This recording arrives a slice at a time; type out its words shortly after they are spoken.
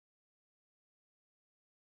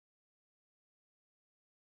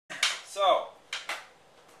So,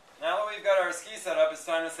 now that we've got our ski set up, it's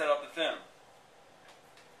time to set up the fin.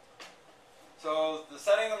 So, the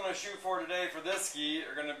settings I'm going to shoot for today for this ski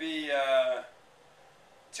are going to be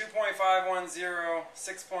 2.510,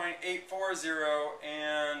 6.840,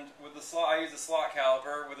 and with the slot, I use a slot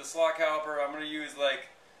caliper. With the slot caliper, I'm going to use like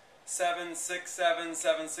 767,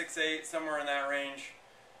 768, somewhere in that range.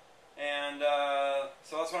 And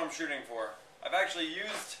so that's what I'm shooting for. I've actually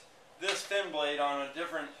used this fin blade on a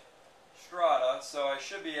different strata, so I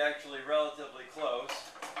should be actually relatively close.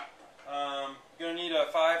 Going to need a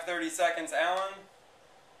 5/32 Allen.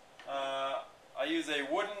 I use a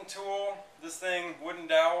wooden tool. This thing, wooden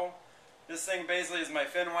dowel. This thing basically is my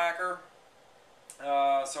fin whacker.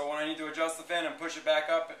 So when I need to adjust the fin and push it back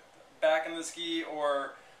in the ski,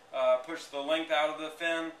 or push the length out of the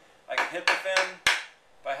fin, I can hit the fin.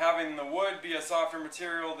 By having the wood be a softer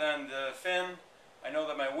material than the fin, I know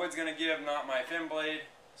that my wood's going to give, not my fin blade,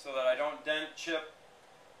 so that I don't dent, chip,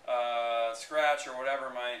 scratch, or whatever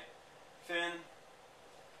my fin.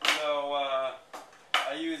 So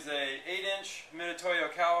I use a 8-inch Mitutoyo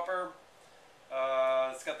caliper.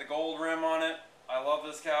 It's got the gold rim on it. I love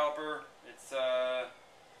this caliper. It's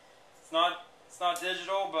not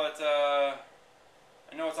digital, but I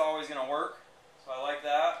know it's always going to work, so I like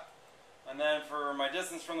that. And then for my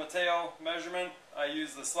distance from the tail measurement, I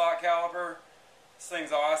use the slot caliper. This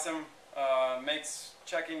thing's awesome. Makes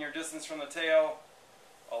checking your distance from the tail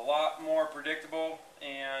a lot more predictable,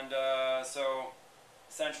 and so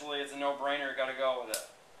essentially it's a no-brainer. Got to go with it.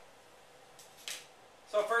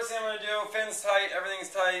 So first thing I'm going to do, fin's tight, everything's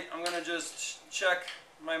tight. I'm going to just check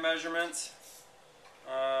my measurements.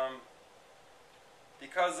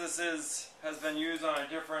 Because this has been used on a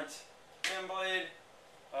different fin blade,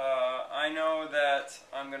 I know that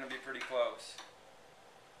I'm going to be pretty close.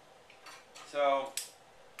 So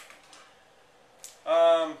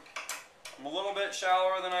I'm a little bit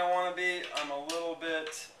shallower than I want to be. I'm a little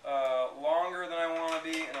bit longer than I want to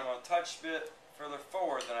be, and I'm a touch bit further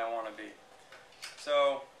forward than I want to be.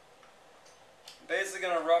 So I'm basically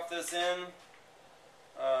going to rough this in.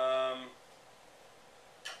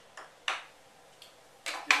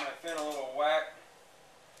 Give my fin a little whack.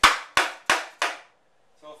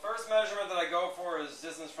 So the first measurement that I go for is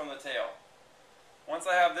distance from the tail. Once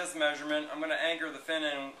I have this measurement, I'm going to anchor the fin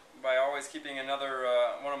in by always keeping another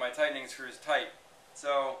one of my tightening screws tight.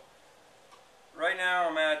 So right now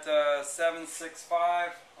I'm at 7.65.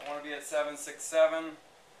 I want to be at 7.67.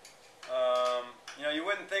 You know, you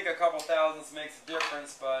wouldn't think a couple thousandths makes a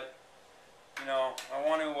difference, but you know, I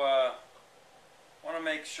want to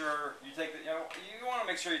make sure you take the, you want to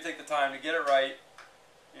make sure you take the time to get it right.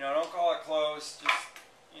 You know, don't call it close. Just,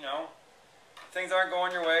 you know, if things aren't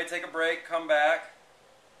going your way, take a break, come back.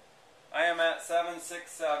 I am at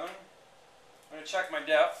 7.67. I'm going to check my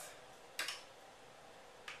depth.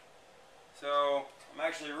 So I'm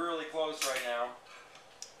actually really close right now.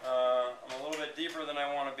 I'm a little bit deeper than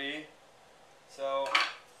I want to be. So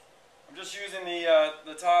I'm just using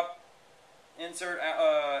the top insert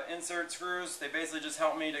screws. They basically just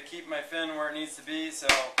help me to keep my fin where it needs to be. So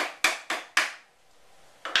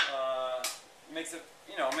makes it,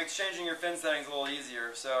 you know, makes changing your fin settings a little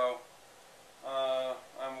easier. So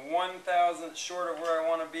I'm 1/1000th short of where I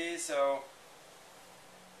want to be, so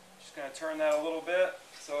just going to turn that a little bit.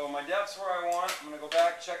 So my depth's where I want. I'm going to go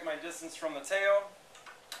back, check my distance from the tail,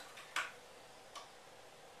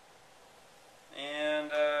 and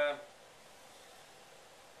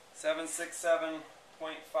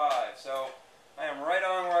 7.67.5. So I am right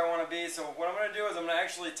on where I want to be. So what I'm going to do is I'm going to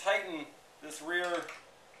actually tighten this rear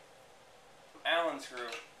Allen screw.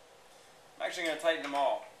 I'm actually going to tighten them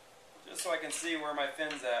all, just so I can see where my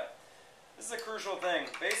fin's at. This is a crucial thing.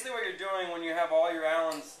 Basically what you're doing when you have all your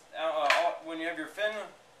Allens, when you have your fin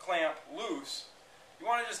clamp loose, you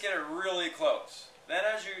want to just get it really close. Then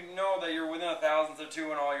as you know that you're within 1/1000th or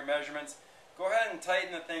 2 in all your measurements, go ahead and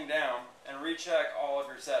tighten the thing down and recheck all of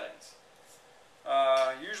your settings.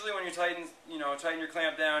 Usually when you tighten your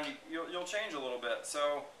clamp down, you'll change a little bit.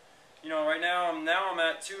 So, you know, right now I'm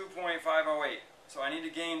at 2.508. So I need to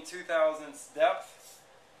gain 0.02 depth.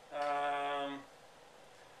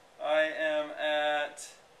 I am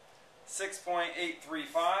at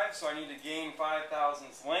 6.835, so I need to gain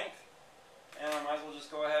 0.005 length. And I might as well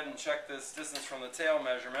just go ahead and check this distance from the tail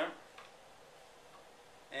measurement.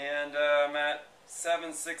 And I'm at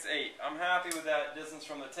 7.68. I'm happy with that distance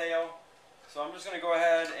from the tail. So I'm just going to go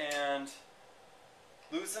ahead and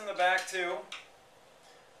loosen the back two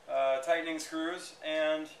tightening screws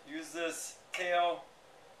and use this tail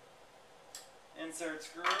insert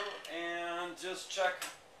screw and just check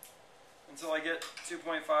until I get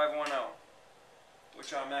 2.510.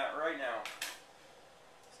 which I'm at right now.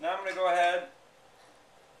 So now I'm going to go ahead,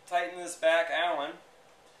 tighten this back Allen.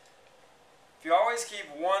 If you always keep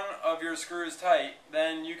one of your screws tight,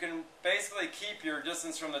 then you can basically keep your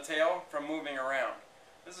distance from the tail from moving around.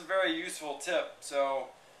 This is a very useful tip. So,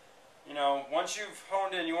 you know, once you've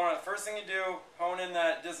honed in, first thing you do, hone in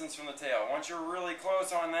that distance from the tail. Once you're really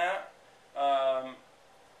close on that,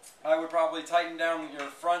 I would probably tighten down your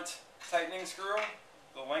front tightening screw,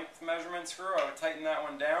 the length measurement screw. I would tighten that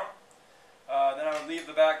one down. Then I would leave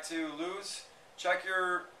the back two loose. Check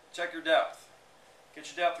your depth. Get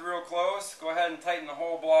your depth real close. Go ahead and tighten the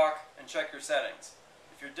whole block and check your settings.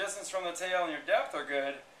 If your distance from the tail and your depth are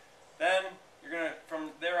good, then you're gonna,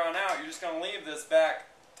 from there on out, you're just gonna leave this back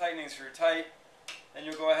tightening screw tight. Then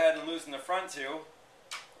you'll go ahead and loosen the front two,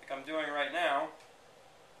 like I'm doing right now.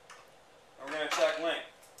 And we're gonna check length.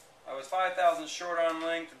 I was 5 thousandths short on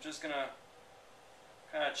length. I'm just gonna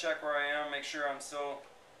kind of check where I am, make sure I'm still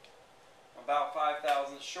about 5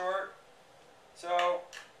 thousandths short. So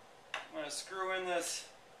I'm going to screw in this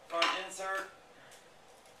front insert,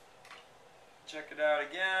 check it out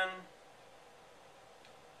again.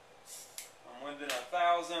 I'm within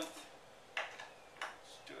 1,000th.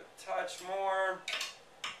 Just do a touch more.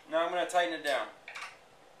 Now I'm going to tighten it down.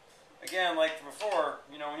 Again, like before,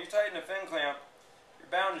 you know, when you tighten a fin clamp, you're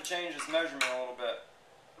bound to change this measurement a little bit.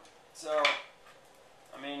 So,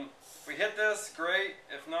 I mean, if we hit this, great.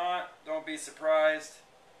 If not, don't be surprised.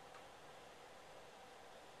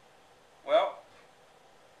 Well,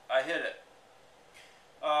 I hit it.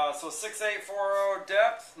 So 6840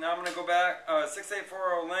 depth. Now I'm going to go back,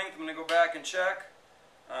 6840 length. I'm going to go back and check.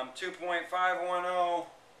 2.510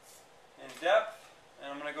 in depth.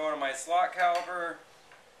 And I'm going to go to my slot caliper.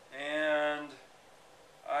 And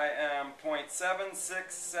I am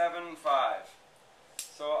 0.7675.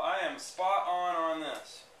 So I am spot on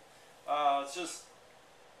this. It's just,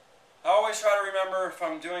 I always try to remember if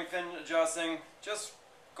I'm doing fin adjusting, just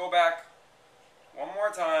go back one more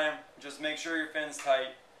time, just make sure your fin's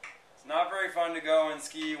tight. It's not very fun to go and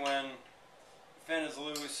ski when the fin is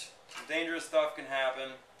loose. Some dangerous stuff can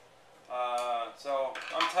happen. So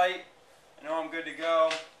I'm tight. I know I'm good to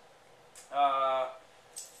go.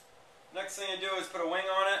 Next thing you do is put a wing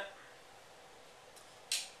on it.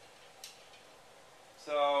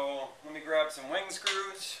 So let me grab some wing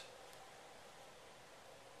screws.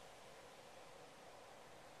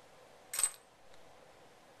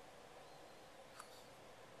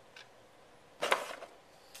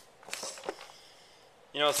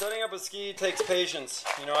 You know, setting up a ski takes patience.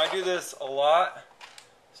 You know, I do this a lot,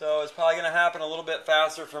 so it's probably going to happen a little bit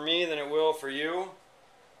faster for me than it will for you.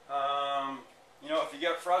 You know, if you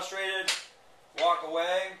get frustrated, walk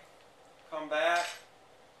away, come back.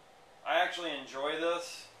 I actually enjoy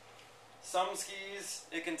this. Some skis,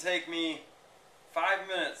 it can take me 5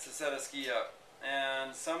 minutes to set a ski up,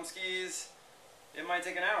 and some skis, it might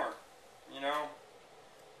take an hour. You know,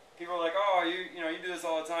 people are like, "Oh, you know, you do this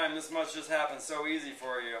all the time. This must just happen so easy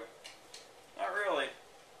for you." Not really.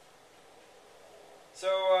 So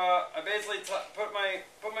I basically put my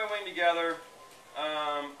wing together.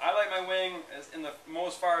 I like my wing in the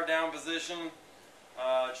most far down position.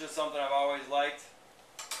 It's just something I've always liked.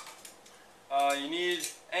 You need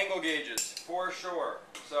angle gauges for sure.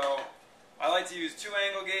 So I like to use 2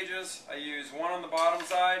 angle gauges. I use one on the bottom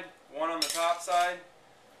side, one on the top side.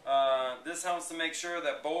 This helps to make sure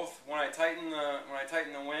that both, when I tighten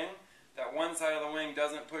the wing, that one side of the wing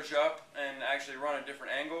doesn't push up and actually run a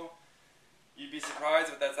different angle. You'd be surprised,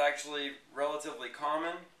 but that's actually relatively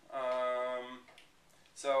common.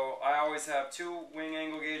 So I always have 2 wing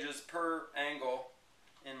angle gauges per angle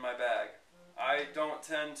in my bag. I don't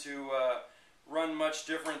tend to run much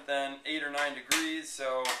different than 8 or 9 degrees,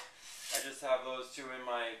 so I just have those 2 in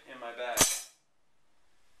my bag.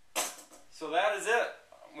 So that is it.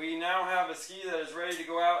 We now have a ski that is ready to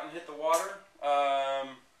go out and hit the water.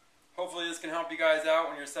 Hopefully this can help you guys out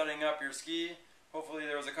when you're setting up your ski. Hopefully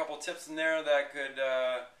there was a couple tips in there that could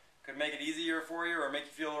make it easier for you or make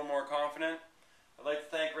you feel a little more confident. I'd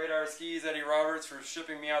like to thank Radar Skis, Eddie Roberts, for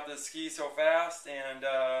shipping me out this ski so fast, and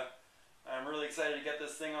I'm really excited to get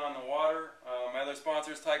this thing on the water. My other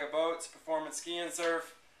sponsors, Tyga Boats, Performance Ski and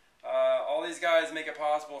Surf, all these guys make it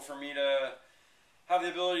possible for me to have the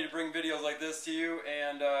ability to bring videos like this to you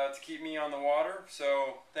and to keep me on the water.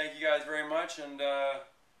 So thank you guys very much, and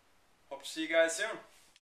hope to see you guys soon.